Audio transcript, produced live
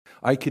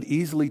I could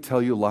easily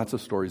tell you lots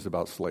of stories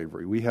about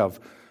slavery. We have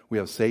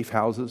safe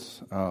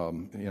houses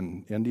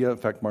in India. In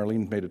fact,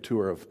 Marlene made a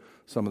tour of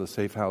some of the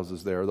safe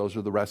houses there. Those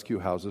are the rescue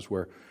houses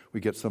where we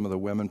get some of the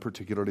women,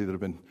 particularly, that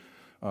have been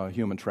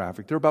human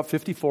trafficked. There are about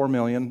 54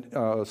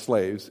 million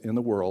slaves in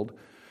the world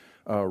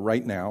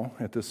right now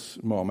at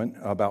this moment.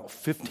 About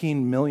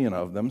 15 million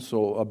of them,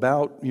 so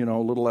about a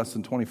little less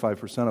than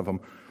 25% of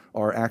them,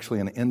 are actually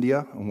in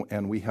India,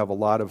 and we have a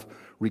lot of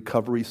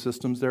recovery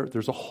systems there.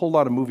 There's a whole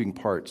lot of moving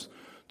parts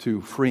to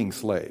freeing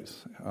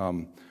slaves.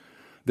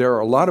 There are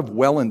a lot of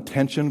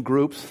well-intentioned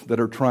groups that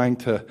are trying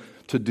to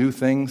do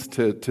things,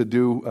 to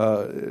do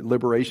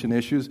liberation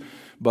issues,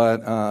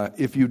 but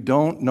if you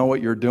don't know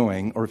what you're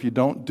doing, or if you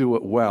don't do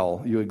it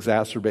well, you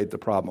exacerbate the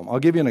problem. I'll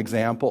give you an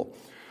example.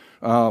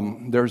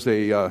 There's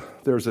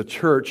a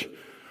church,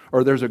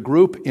 or there's a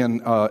group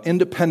in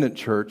independent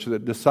church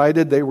that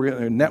decided they were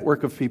a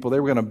network of people. They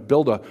were going to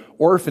build an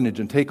orphanage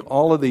and take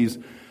all of these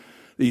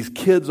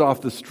kids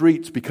off the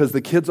streets, because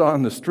the kids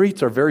on the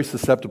streets are very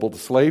susceptible to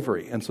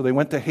slavery. And so they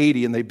went to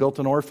Haiti and they built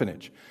an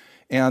orphanage.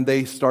 And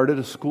they started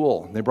a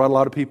school. They brought a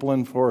lot of people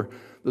in for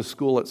the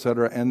school,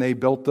 etc. And they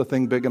built the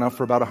thing big enough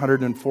for about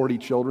 140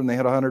 children. They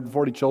had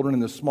 140 children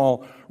in this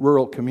small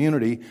rural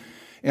community.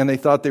 And they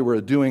thought they were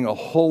doing a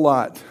whole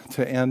lot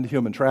to end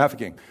human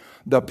trafficking.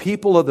 The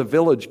people of the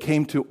village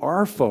came to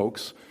our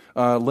folks,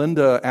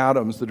 Linda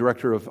Adams, the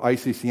director of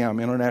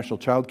ICCM, International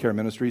Child Care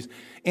Ministries,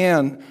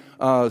 and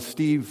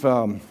Steve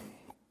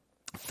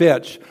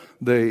Fitch,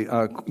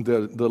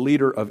 the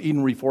leader of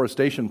Eden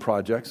Reforestation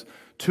Projects,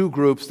 two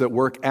groups that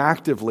work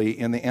actively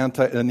in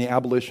the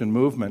abolition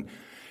movement.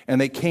 And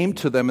they came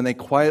to them and they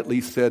quietly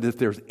said, if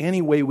there's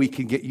any way we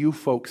can get you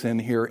folks in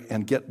here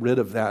and get rid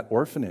of that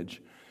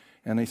orphanage.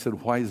 And they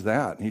said, why is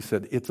that? And he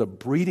said, it's a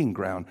breeding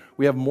ground.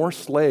 We have more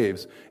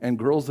slaves and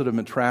girls that have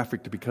been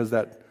trafficked because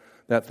that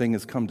thing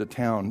has come to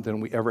town than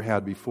we ever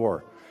had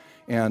before.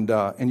 And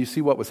you see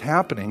what was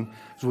happening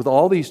is with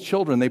all these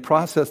children, they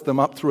processed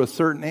them up through a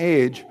certain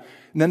age,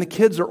 and then the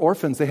kids are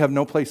orphans. They have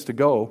no place to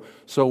go.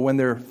 So when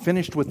they're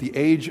finished with the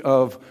age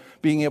of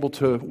being able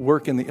to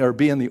work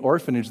be in the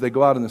orphanage, they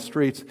go out in the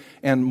streets,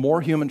 and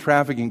more human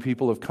trafficking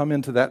people have come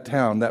into that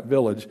town, that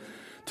village,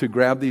 to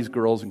grab these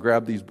girls and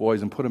grab these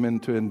boys and put them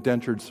into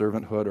indentured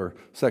servanthood or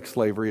sex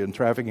slavery and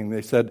trafficking.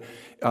 They said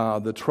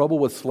the trouble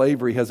with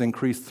slavery has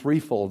increased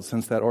threefold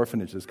since that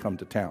orphanage has come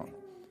to town.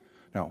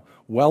 Now,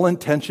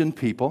 well-intentioned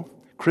people,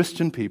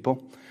 Christian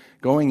people,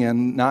 going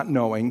in not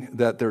knowing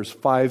that there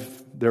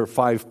are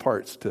 5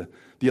 parts to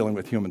dealing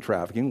with human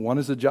trafficking. One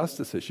is a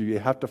justice issue. You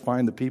have to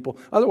find the people.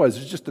 Otherwise,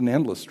 it's just an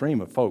endless stream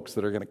of folks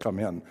that are going to come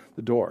in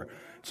the door.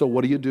 So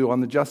what do you do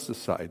on the justice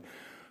side?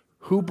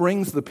 Who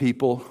brings the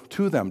people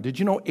to them? Did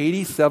you know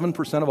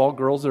 87% of all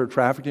girls that are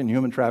trafficked in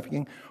human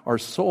trafficking are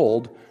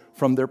sold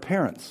from their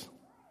parents?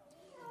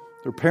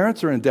 Their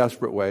parents are in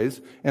desperate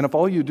ways, and if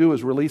all you do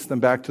is release them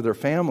back to their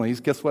families,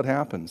 guess what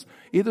happens?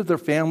 Either their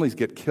families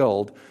get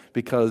killed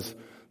because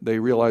they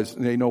realize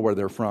they know where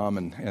they're from,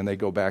 and they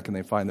go back and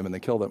they find them and they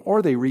kill them,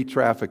 or they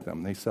re-traffic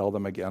them. They sell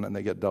them again, and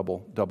they get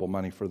double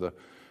money for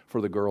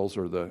the girls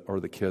or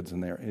the kids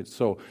in there.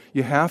 So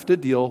you have to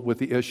deal with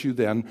the issue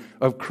then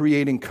of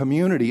creating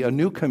community, a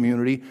new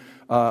community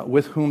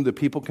with whom the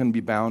people can be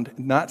bound,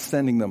 not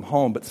sending them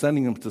home, but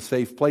sending them to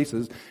safe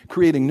places,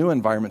 creating new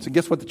environments. And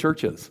guess what the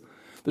church is?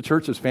 The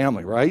church is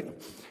family, right?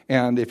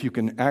 And if you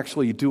can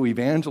actually do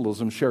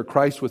evangelism, share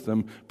Christ with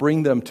them,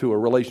 bring them to a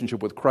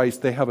relationship with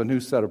Christ, they have a new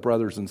set of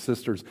brothers and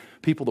sisters,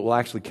 people that will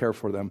actually care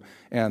for them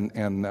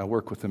and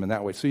work with them in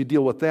that way. So you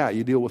deal with that.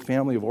 You deal with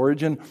family of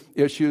origin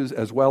issues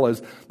as well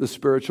as the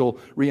spiritual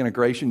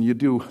reintegration. You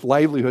do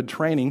livelihood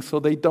training so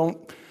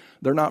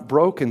they're not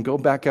broke and go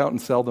back out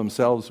and sell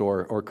themselves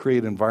or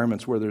create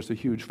environments where there's a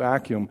huge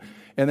vacuum.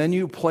 And then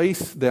you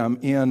place them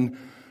in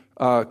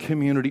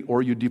community,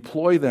 or you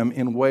deploy them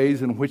in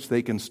ways in which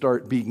they can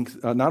start being,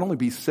 not only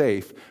be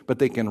safe, but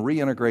they can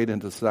reintegrate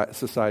into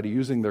society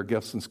using their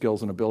gifts and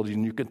skills and abilities.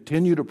 And you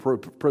continue to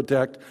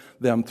protect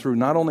them through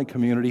not only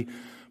community,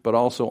 but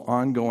also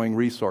ongoing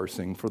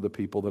resourcing for the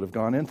people that have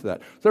gone into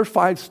that. There are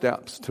 5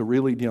 steps to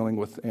really dealing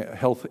with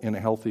health in a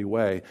healthy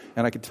way.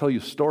 And I could tell you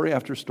story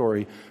after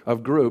story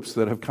of groups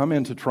that have come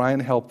in to try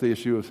and help the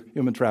issue of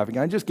human trafficking.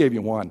 I just gave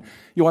you one.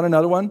 You want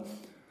another one?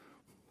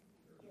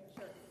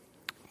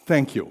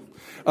 Thank you.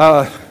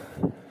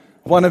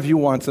 One of you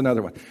wants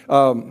another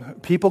one.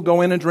 People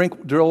go in and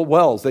drill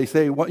wells. They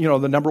say,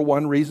 the number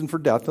one reason for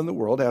death in the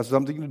world has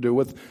something to do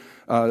with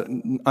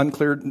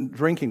unclean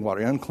drinking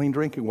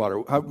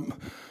water.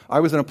 I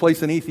was in a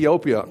place in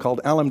Ethiopia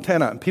called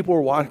Alamtena, and people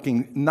were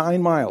walking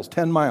 9 miles,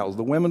 10 miles.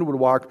 The women would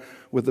walk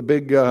with the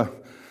big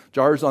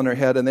jars on their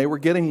head, and they were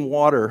getting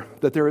water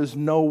that there is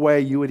no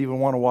way you would even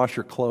want to wash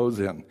your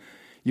clothes in.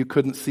 You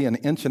couldn't see an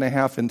inch and a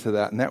half into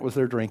that, and that was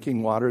their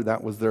drinking water,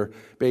 that was their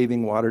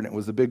bathing water, and it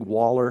was a big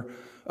waller,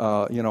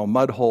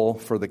 mud hole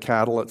for the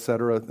cattle,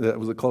 etc. That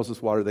was the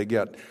closest water they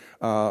get.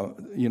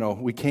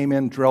 We came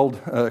in,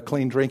 drilled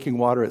clean drinking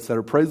water,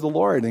 etc. Praise the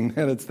Lord, and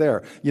it's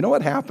there. You know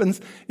what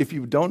happens if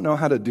you don't know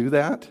how to do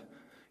that?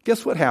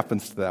 Guess what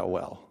happens to that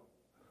well?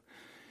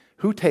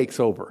 who takes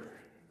over?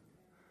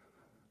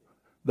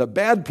 The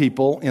bad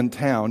people in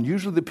town,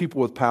 usually the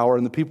people with power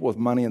and the people with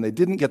money, and they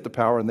didn't get the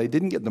power and they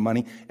didn't get the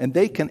money, and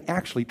they can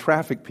actually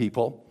traffic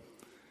people.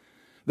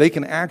 They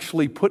can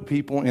actually put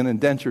people in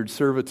indentured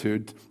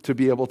servitude to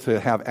be able to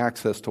have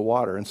access to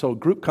water. And so a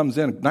group comes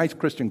in, a nice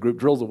Christian group,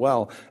 drills a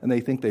well, and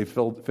they think they've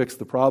fixed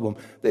the problem.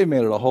 They've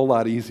made it a whole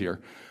lot easier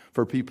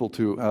for people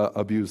to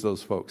abuse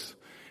those folks.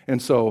 And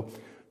so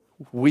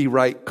we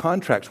write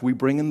contracts. We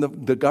bring in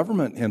the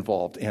government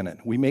involved in it.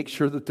 We make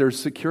sure that there's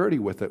security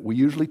with it. We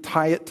usually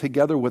tie it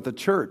together with the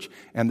church.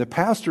 And the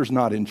pastor's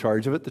not in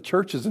charge of it. The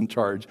church is in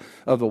charge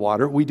of the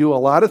water. We do a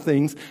lot of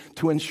things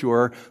to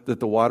ensure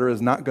that the water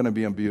is not going to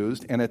be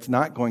abused, and it's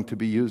not going to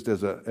be used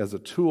as a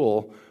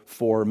tool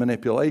for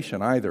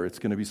manipulation either. It's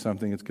going to be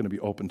something that's going to be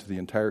open to the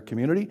entire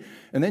community.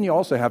 And then you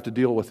also have to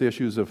deal with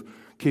issues of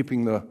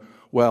keeping the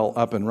well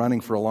up and running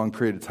for a long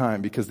period of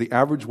time, because the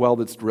average well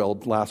that's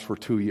drilled lasts for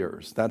 2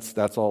 years.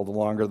 That's all. The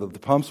longer that the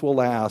pumps will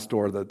last,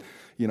 or that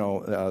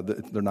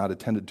they're not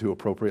attended to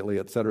appropriately,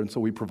 et cetera. And so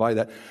we provide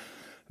that.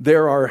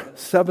 There are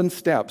 7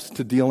 steps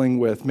to dealing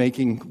with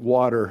making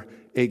water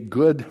a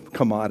good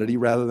commodity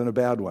rather than a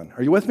bad one.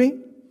 Are you with me?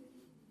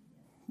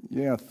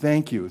 Yeah,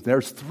 thank you.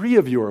 There's 3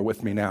 of you are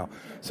with me now.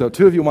 So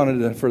 2 of you wanted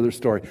a further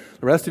story.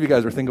 The rest of you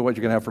guys are thinking what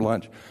you're going to have for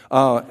lunch.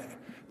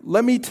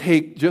 Let me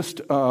take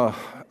just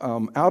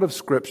out of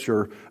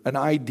Scripture an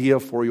idea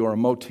for you, or a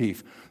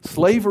motif.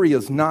 Slavery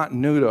is not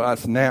new to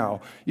us now.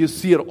 You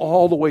see it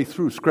all the way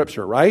through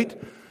Scripture, right?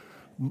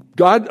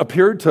 God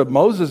appeared to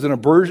Moses in a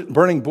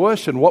burning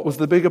bush, and what was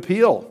the big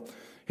appeal?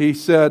 He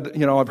said,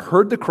 I've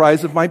heard the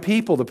cries of my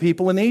people, the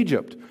people in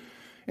Egypt.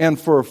 And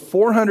for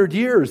 400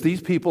 years,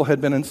 these people had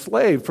been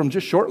enslaved from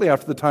just shortly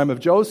after the time of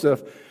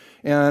Joseph.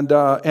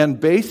 And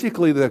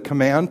basically the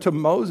command to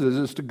Moses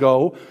is to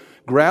go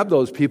grab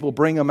those people,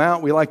 bring them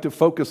out. We like to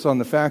focus on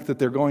the fact that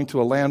they're going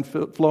to a land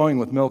flowing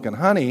with milk and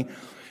honey.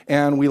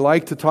 And we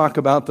like to talk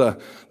about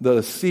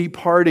the sea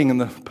parting and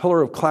the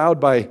pillar of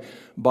cloud by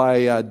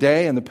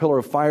day and the pillar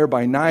of fire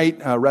by night,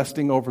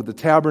 resting over the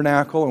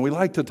tabernacle. And we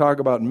like to talk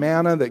about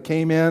manna that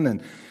came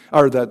in,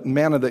 or that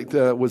manna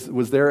that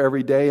was there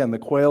every day, and the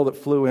quail that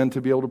flew in to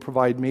be able to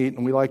provide meat.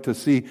 And we like to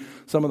see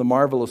some of the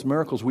marvelous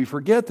miracles. We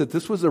forget that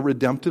this was a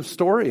redemptive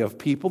story of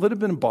people that have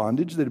been in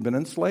bondage, that have been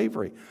in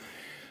slavery.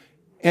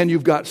 And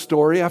you've got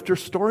story after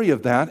story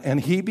of that, and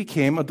he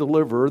became a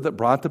deliverer that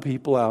brought the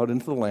people out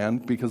into the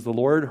land because the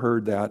Lord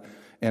heard that,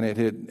 and it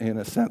had, in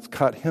a sense,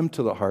 cut him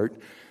to the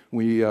heart.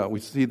 We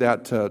see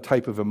that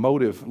type of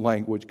emotive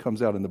language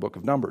comes out in the book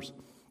of Numbers.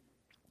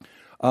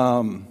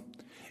 And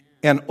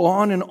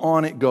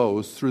on it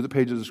goes through the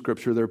pages of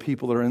Scripture. There are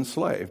people that are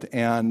enslaved,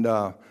 and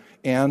the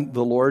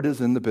Lord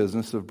is in the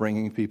business of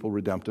bringing people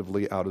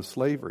redemptively out of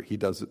slavery. He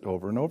does it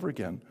over and over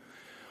again.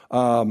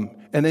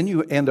 And then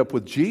you end up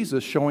with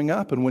Jesus showing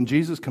up. And when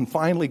Jesus can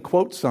finally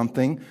quote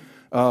something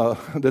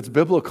that's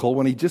biblical,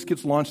 when he just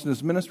gets launched in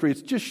his ministry,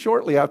 it's just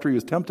shortly after he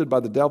was tempted by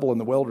the devil in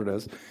the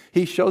wilderness.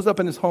 He shows up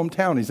in his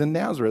hometown. He's in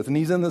Nazareth, and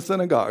he's in the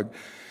synagogue.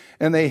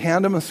 And they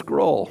hand him a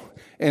scroll.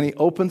 And he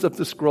opens up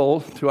the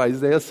scroll to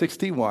Isaiah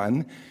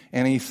 61.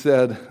 And he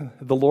said,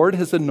 "The Lord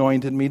has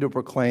anointed me to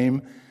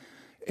proclaim,"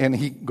 and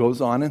he goes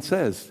on and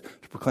says,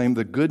 to proclaim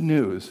the good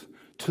news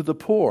to the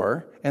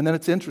poor. And then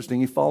it's interesting,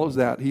 he follows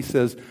that. He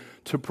says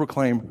to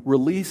proclaim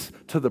release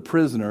to the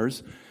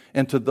prisoners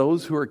and to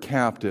those who are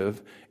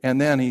captive. And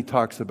then he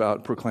talks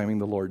about proclaiming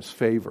the Lord's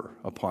favor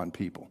upon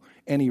people.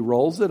 And he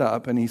rolls it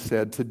up and he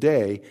said,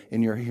 "Today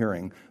in your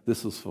hearing,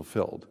 this is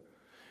fulfilled."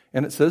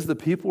 And it says the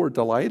people were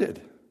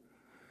delighted.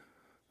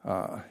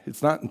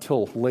 It's not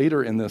until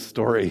later in this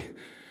story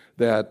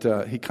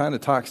that he kind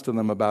of talks to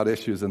them about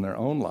issues in their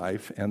own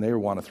life, and they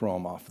want to throw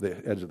him off the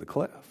edge of the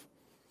cliff.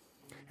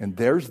 And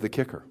there's the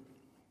kicker,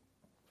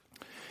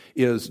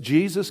 is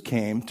Jesus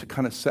came to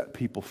kind of set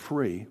people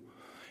free.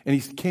 And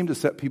he came to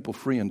set people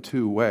free in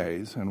 2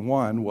 ways. And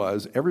one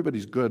was,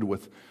 everybody's good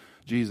with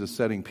Jesus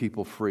setting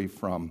people free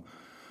from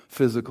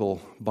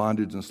physical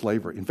bondage and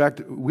slavery. In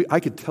fact, I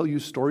could tell you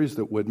stories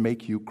that would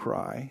make you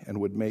cry and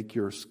would make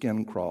your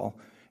skin crawl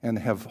and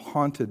have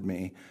haunted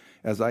me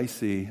as I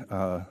see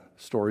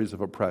stories of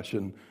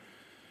oppression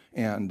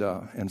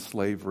and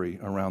slavery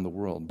around the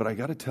world. But I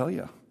got to tell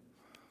you,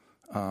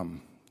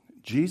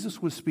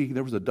 Jesus was speaking.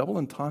 There was a double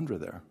entendre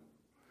there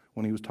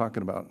when he was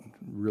talking about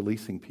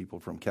releasing people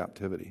from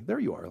captivity. There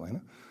you are,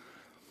 Elena.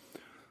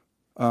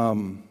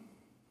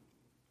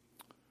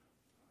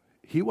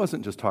 He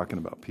wasn't just talking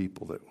about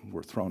people that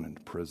were thrown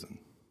into prison.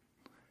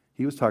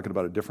 He was talking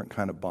about a different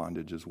kind of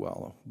bondage as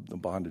well, the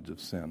bondage of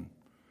sin.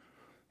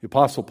 The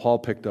Apostle Paul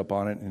picked up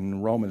on it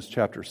in Romans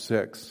chapter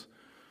 6.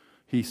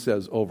 He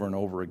says over and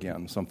over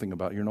again something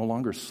about you're no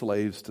longer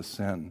slaves to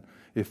sin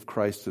if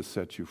Christ has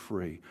set you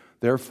free.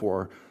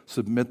 Therefore,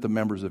 submit the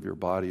members of your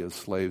body as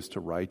slaves to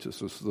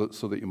righteousness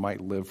so that you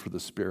might live for the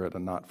Spirit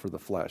and not for the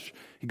flesh.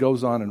 He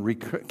goes on and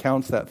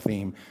recounts that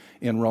theme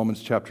in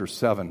Romans chapter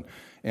 7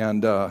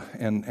 and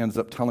ends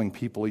up telling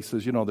people, he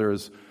says,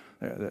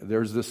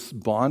 There's this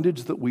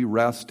bondage that we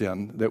rest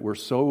in, that we're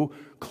so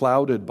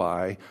clouded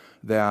by,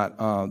 that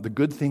the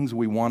good things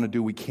we want to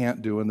do, we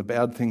can't do, and the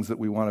bad things that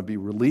we want to be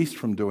released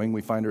from doing,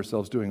 we find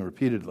ourselves doing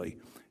repeatedly.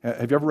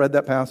 Have you ever read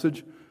that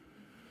passage?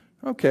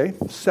 Okay,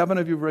 7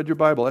 of you have read your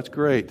Bible. That's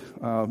great.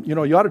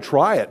 You ought to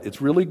try it.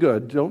 It's really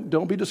good.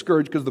 Don't be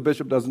discouraged because the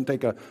bishop doesn't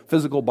take a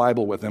physical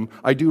Bible with him.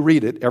 I do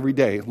read it every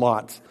day,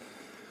 lots.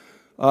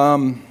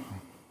 The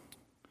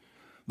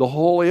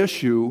whole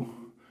issue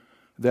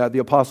that the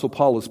Apostle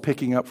Paul is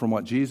picking up from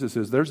what Jesus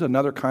is, there's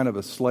another kind of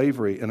a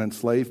slavery and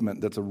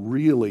enslavement that's a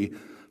really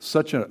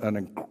such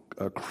a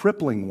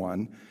crippling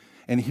one.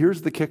 And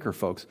here's the kicker,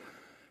 folks.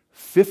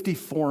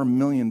 54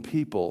 million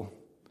people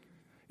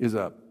is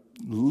a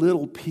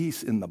little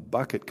piece in the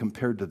bucket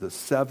compared to the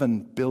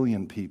 7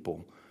 billion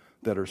people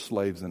that are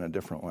slaves in a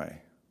different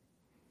way,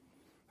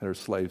 that are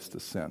slaves to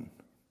sin,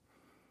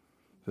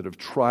 that have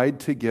tried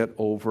to get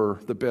over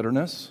the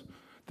bitterness,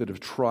 that have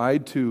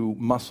tried to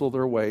muscle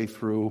their way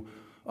through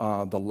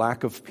the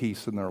lack of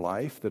peace in their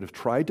life, that have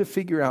tried to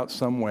figure out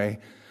some way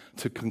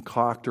to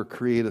concoct or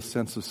create a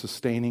sense of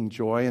sustaining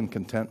joy and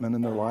contentment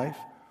in their life.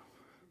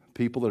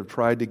 People that have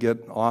tried to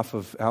get off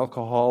of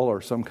alcohol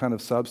or some kind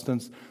of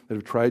substance, that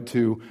have tried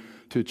to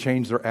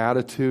change their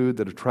attitude,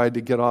 that have tried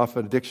to get off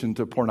addiction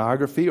to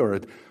pornography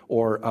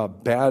or a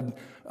bad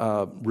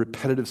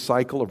repetitive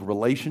cycle of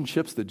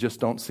relationships that just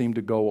don't seem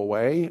to go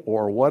away,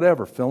 or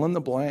whatever, fill in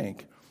the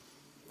blank.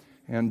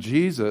 And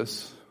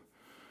Jesus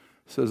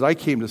says, I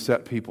came to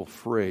set people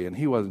free. And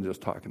he wasn't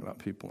just talking about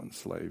people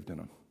enslaved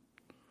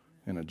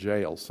in a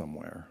jail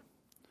somewhere.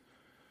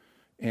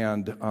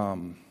 And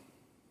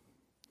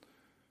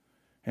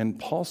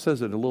Paul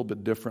says it a little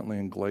bit differently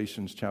in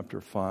Galatians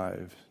chapter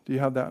 5. Do you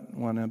have that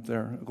one up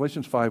there?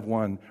 Galatians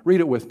 5:1. Read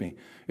it with me.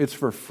 It's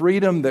for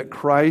freedom that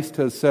Christ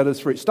has set us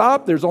free.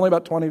 Stop. There's only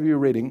about 20 of you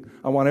reading.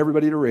 I want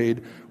everybody to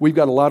read. We've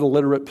got a lot of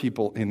literate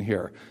people in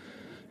here.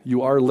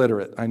 You are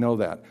literate. I know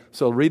that.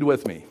 So read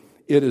with me.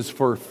 It is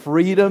for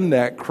freedom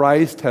that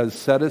Christ has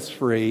set us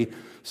free.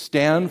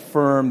 Stand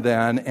firm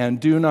then, and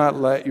do not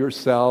let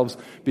yourselves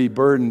be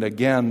burdened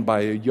again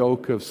by a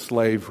yoke of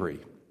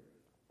slavery.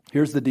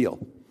 Here's the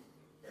deal.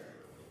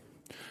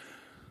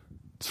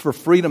 It's for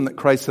freedom that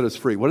Christ set us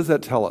free. What does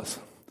that tell us?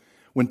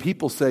 When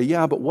people say,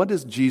 yeah, but what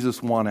does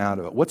Jesus want out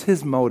of it? What's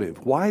his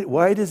motive?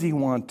 Why does he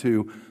want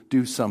to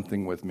do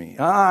something with me?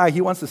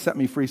 He wants to set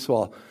me free,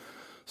 so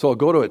I'll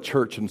go to a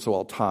church and so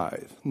I'll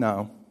tithe.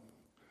 No.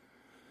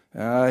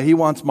 He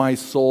wants my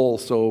soul,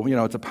 so,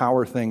 it's a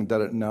power thing.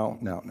 No.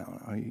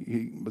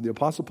 But the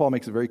Apostle Paul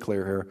makes it very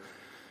clear here.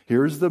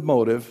 Here's the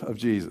motive of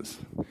Jesus.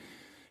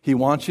 He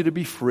wants you to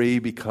be free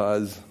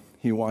because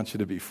he wants you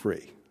to be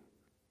free.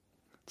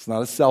 It's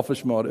not a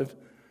selfish motive.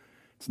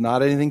 It's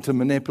not anything to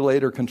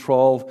manipulate or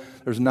control.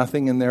 There's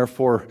nothing in there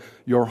for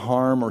your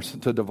harm or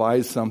to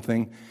devise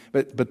something.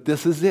 But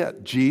this is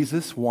it.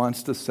 Jesus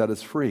wants to set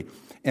us free.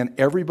 And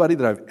everybody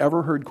that I've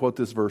ever heard quote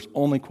this verse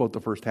only quote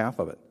the first half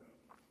of it.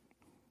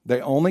 They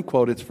only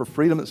quote it's for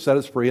freedom that set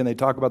us free, and they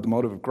talk about the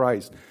motive of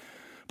Christ.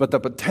 But the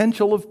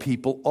potential of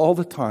people all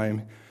the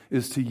time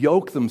is to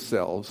yoke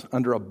themselves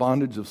under a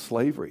bondage of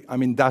slavery. I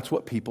mean, that's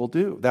what people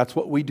do. That's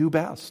what we do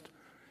best.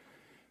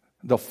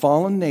 The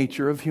fallen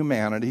nature of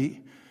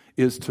humanity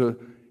is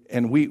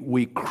and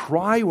we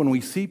cry when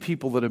we see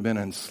people that have been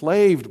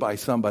enslaved by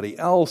somebody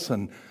else,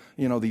 and,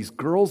 these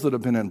girls that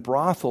have been in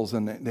brothels,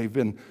 and they've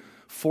been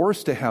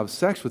forced to have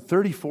sex with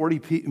 30,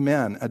 40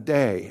 men a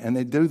day, and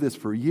they do this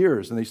for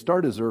years, and they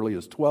start as early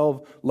as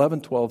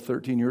 11, 12,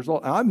 13 years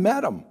old. I've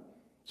met them.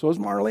 So has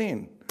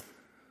Marlene.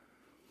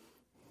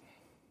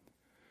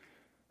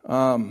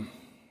 And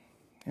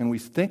we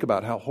think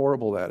about how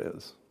horrible that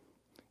is.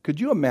 Could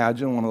you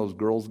imagine one of those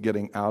girls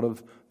getting out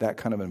of that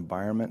kind of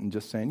environment and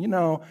just saying,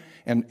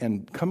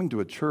 and coming to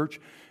a church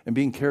and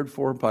being cared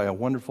for by a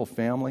wonderful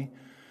family,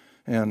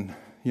 and,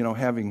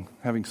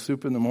 having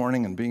soup in the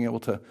morning and being able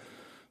to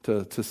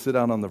sit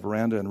out on the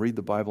veranda and read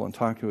the Bible and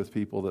talk with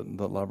people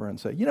that love her and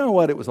say, you know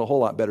what, it was a whole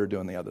lot better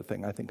doing the other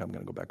thing. I think I'm going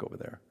to go back over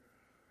there.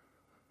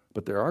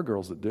 But there are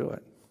girls that do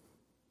it.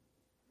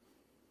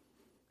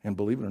 And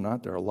believe it or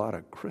not, there are a lot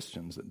of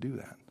Christians that do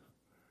that.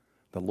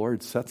 The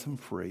Lord sets them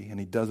free, and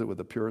he does it with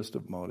the purest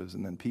of motives,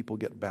 and then people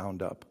get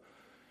bound up,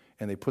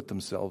 and they put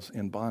themselves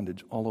in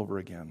bondage all over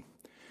again.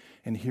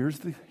 And here's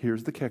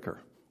the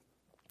kicker.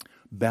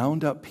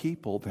 Bound up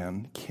people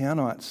then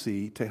cannot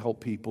see to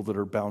help people that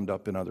are bound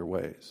up in other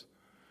ways.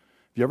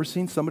 Have you ever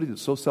seen somebody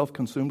that's so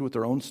self-consumed with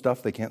their own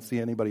stuff they can't see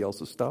anybody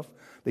else's stuff?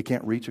 They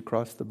can't reach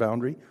across the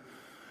boundary.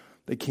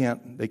 They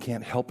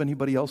can't help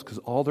anybody else because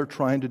all they're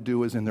trying to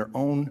do is in their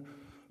own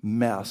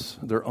mess,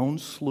 their own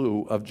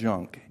slough of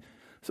junk,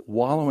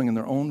 wallowing in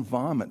their own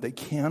vomit. They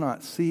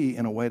cannot see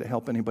in a way to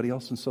help anybody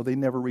else, and so they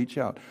never reach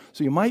out.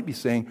 So you might be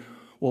saying,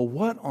 well,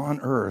 what on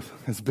earth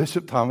is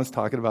Bishop Thomas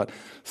talking about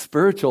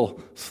spiritual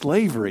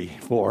slavery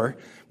for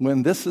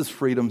when this is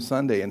Freedom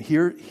Sunday? And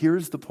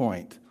here's the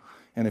point.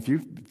 And if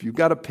you've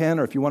got a pen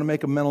or if you want to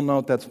make a mental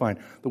note, that's fine.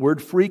 The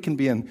word free can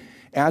be an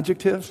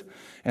adjective,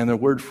 and the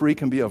word free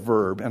can be a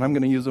verb. And I'm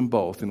going to use them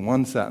both in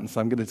one sentence.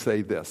 I'm going to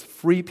say this: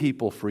 free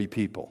people, free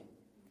people.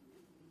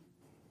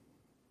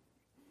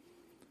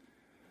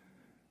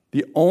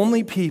 The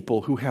only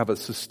people who have a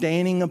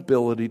sustaining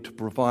ability to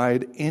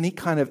provide any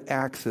kind of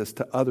access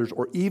to others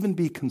or even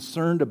be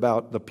concerned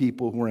about the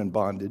people who are in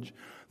bondage,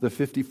 the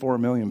 54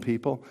 million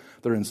people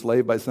that are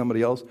enslaved by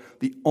somebody else,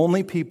 the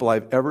only people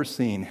I've ever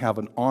seen have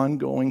an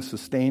ongoing,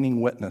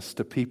 sustaining witness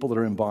to people that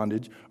are in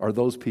bondage are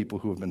those people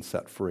who have been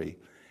set free.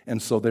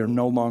 And so they're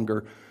no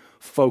longer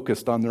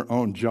focused on their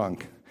own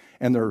junk.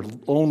 And their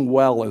own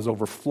well is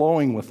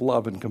overflowing with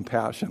love and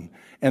compassion.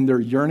 And their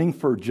yearning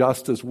for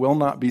justice will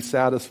not be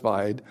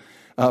satisfied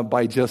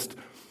by just,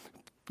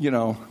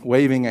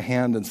 waving a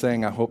hand and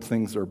saying, I hope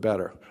things are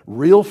better.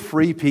 Real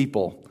free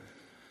people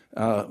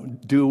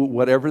do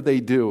whatever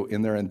they do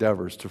in their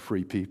endeavors to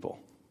free people.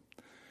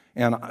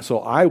 And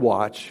so I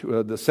watch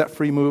the Set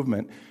Free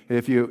movement.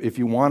 If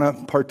you want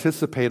to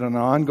participate on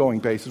an ongoing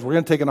basis, we're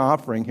going to take an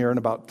offering here in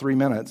about 4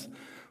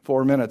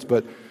 minutes,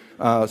 but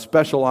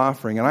special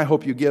offering, and I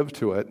hope you give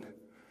to it.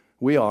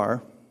 We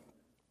are.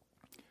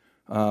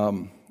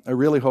 I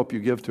really hope you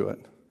give to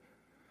it.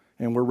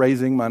 And we're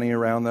raising money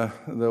around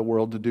the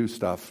world to do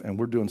stuff. And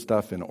we're doing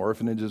stuff in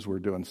orphanages. We're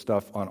doing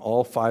stuff on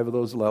all 5 of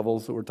those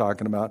levels that we're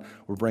talking about.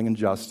 We're bringing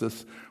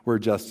justice where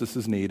justice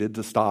is needed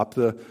to stop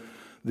the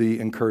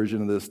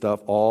incursion of this stuff,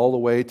 all the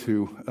way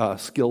to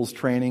skills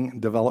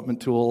training,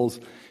 development tools,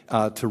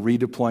 to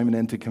redeployment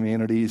into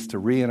communities, to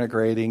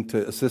reintegrating,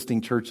 to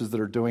assisting churches that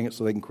are doing it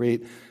so they can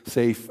create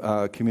safe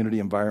community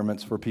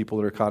environments for people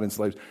that are caught in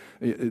slaves.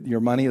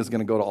 Your money is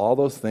going to go to all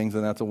those things,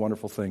 and that's a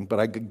wonderful thing. But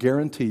I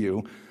guarantee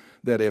you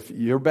that if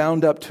you're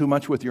bound up too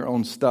much with your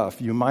own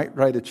stuff, you might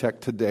write a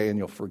check today and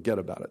you'll forget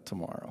about it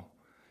tomorrow.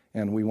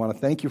 And we want to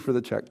thank you for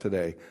the check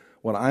today.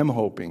 What I'm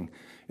hoping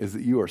is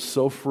that you are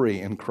so free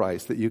in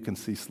Christ that you can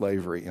see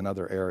slavery in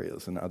other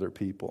areas and other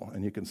people.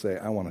 And you can say,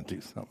 I want to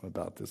do something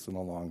about this in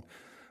a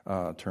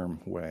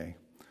long-term way.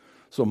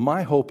 So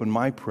my hope and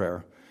my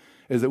prayer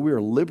is that we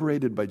are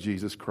liberated by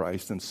Jesus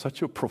Christ in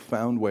such a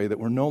profound way that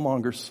we're no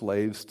longer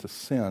slaves to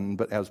sin,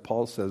 but as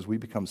Paul says, we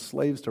become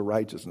slaves to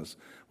righteousness.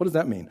 What does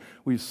that mean?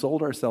 We've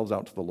sold ourselves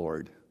out to the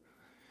Lord,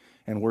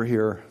 and we're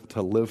here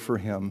to live for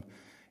Him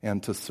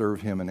and to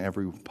serve Him in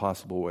every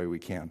possible way we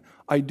can.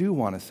 I do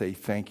want to say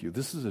thank you.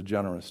 This is a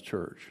generous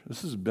church.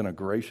 This has been a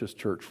gracious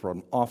church for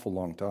an awful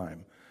long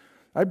time.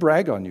 I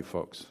brag on you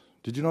folks.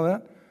 Did you know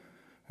that?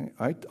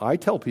 I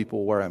tell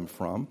people where I'm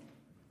from.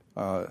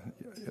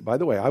 By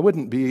the way, I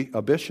wouldn't be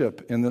a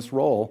bishop in this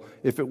role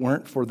if it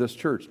weren't for this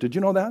church. Did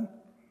you know that?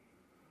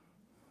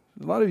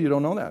 A lot of you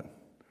don't know that.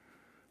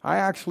 I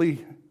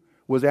actually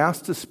was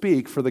asked to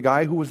speak for the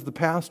guy who was the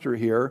pastor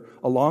here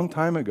a long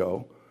time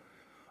ago.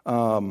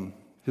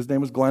 His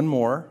name was Glenn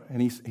Moore,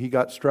 and he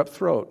got strep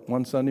throat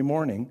one Sunday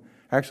morning.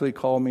 Actually, he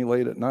called me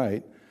late at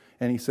night,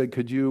 and he said,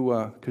 "Could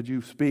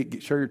you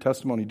speak, share your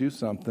testimony, do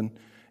something?"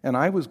 And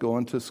I was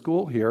going to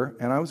school here,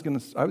 and I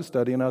was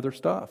studying other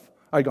stuff.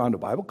 I'd gone to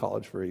Bible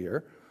college for a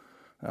year.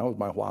 That was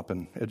my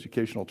whopping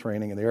educational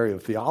training in the area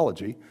of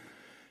theology.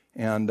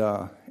 And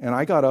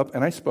I got up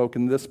and I spoke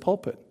in this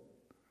pulpit.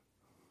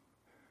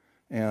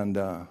 And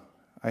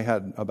I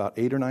had about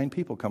 8 or 9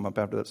 people come up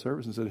after that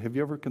service and said, have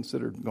you ever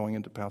considered going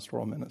into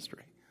pastoral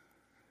ministry?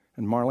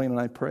 And Marlene and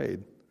I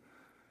prayed.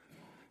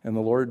 And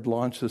the Lord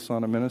launched us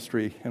on a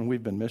ministry, and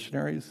we've been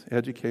missionaries,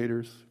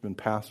 educators, been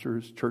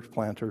pastors, church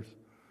planters,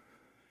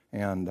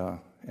 and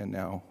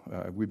now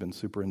we've been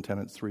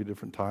superintendents 3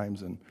 different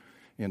times and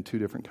in 2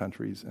 different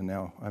countries, and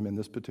now I'm in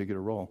this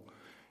particular role.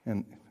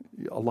 And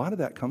a lot of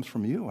that comes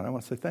from you, and I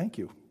want to say thank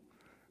you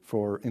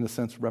for, in a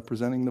sense,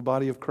 representing the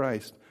body of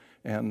Christ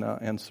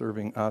and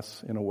serving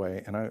us in a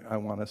way. And I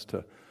want us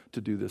to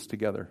do this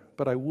together.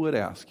 But I would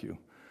ask you,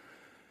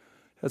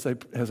 as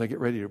I get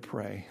ready to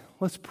pray,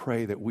 let's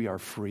pray that we are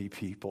free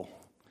people,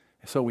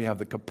 so we have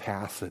the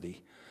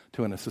capacity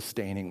to, in a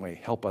sustaining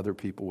way, help other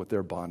people with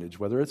their bondage,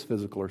 whether it's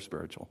physical or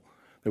spiritual,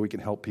 that we can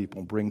help people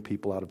and bring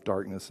people out of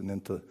darkness and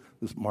into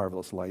this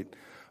marvelous light.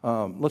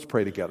 Let's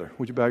pray together.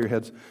 Would you bow your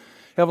heads?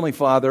 Heavenly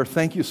Father,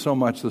 thank you so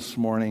much this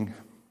morning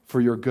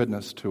for your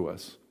goodness to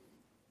us.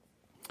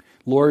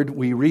 Lord,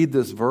 we read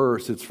this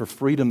verse. It's for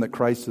freedom that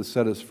Christ has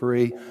set us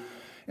free.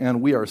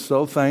 And we are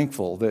so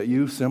thankful that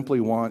you simply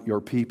want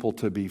your people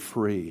to be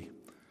free.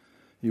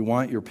 You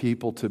want your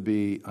people to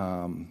be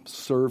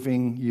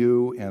serving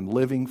you and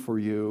living for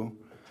you.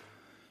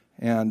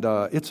 And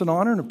it's an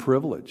honor and a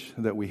privilege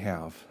that we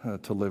have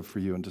to live for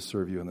you and to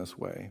serve you in this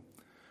way.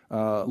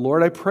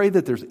 Lord, I pray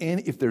that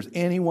if there's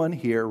anyone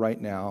here right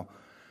now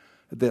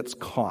that's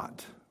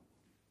caught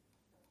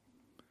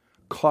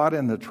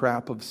in the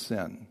trap of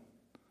sin,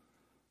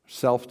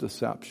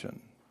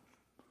 self-deception,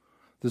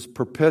 this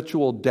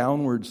perpetual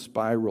downward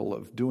spiral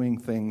of doing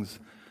things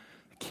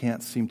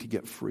can't seem to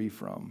get free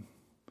from,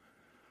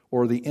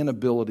 or the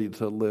inability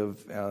to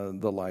live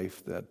the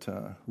life that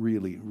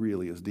really,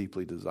 really is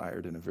deeply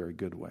desired in a very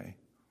good way.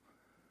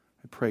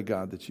 I pray,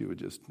 God, that you would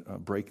just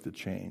break the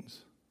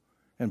chains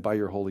and by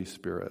your Holy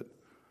Spirit,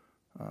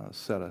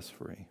 set us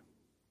free.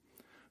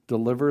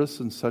 Deliver us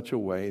in such a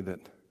way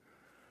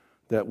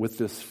that with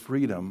this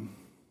freedom,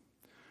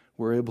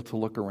 we're able to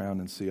look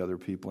around and see other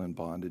people in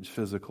bondage,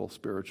 physical,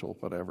 spiritual,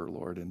 whatever,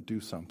 Lord, and do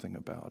something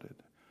about it.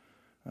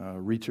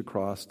 Reach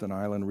across an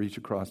island, reach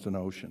across an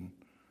ocean,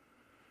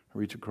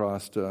 reach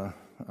across the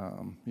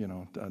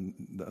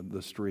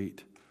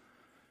street,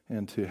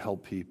 and to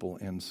help people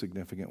in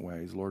significant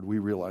ways. Lord, we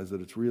realize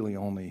that it's really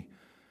only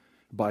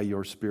by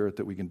your Spirit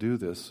that we can do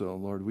this. So,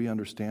 Lord, we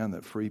understand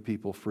that free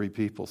people.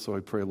 So I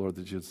pray, Lord,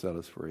 that you'd set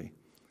us free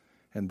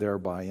and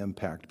thereby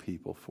impact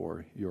people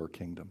for your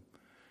kingdom.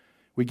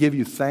 We give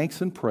you thanks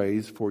and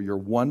praise for your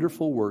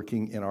wonderful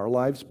working in our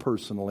lives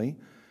personally.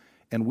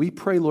 And we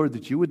pray, Lord,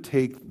 that you would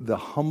take the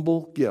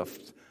humble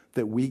gift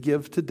that we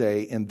give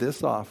today in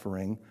this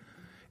offering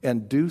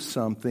and do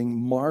something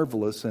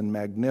marvelous and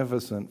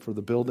magnificent for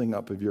the building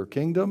up of your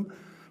kingdom,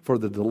 for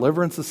the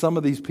deliverance of some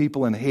of these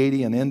people in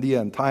Haiti and India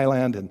and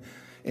Thailand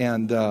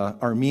and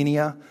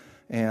Armenia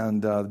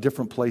and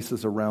different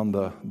places around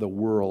the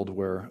world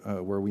where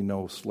we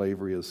know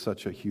slavery is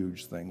such a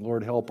huge thing.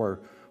 Lord, help our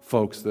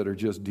folks that are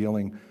just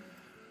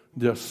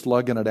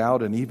slugging it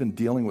out and even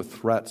dealing with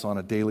threats on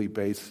a daily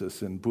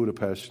basis in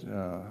Budapest,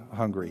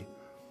 Hungary.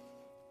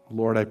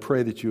 Lord, I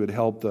pray that you would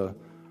help the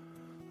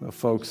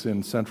folks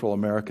in Central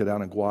America,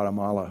 down in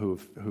Guatemala,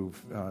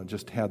 who've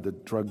just had the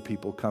drug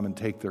people come and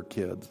take their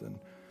kids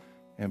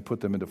and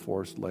put them into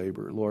forced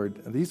labor.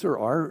 Lord, these are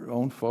our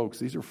own folks.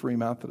 These are Free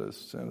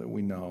Methodists that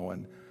we know.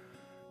 And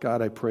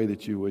God, I pray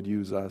that you would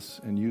use us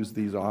and use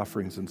these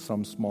offerings in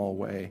some small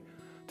way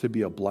to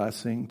be a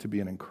blessing, to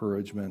be an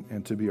encouragement,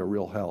 and to be a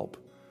real help.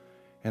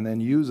 And then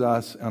use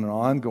us in an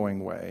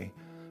ongoing way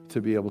to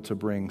be able to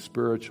bring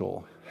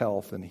spiritual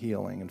health and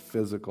healing and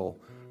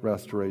physical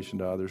restoration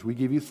to others. We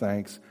give you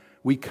thanks.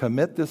 We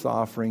commit this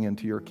offering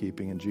into your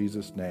keeping. In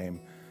Jesus'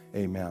 name,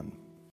 amen.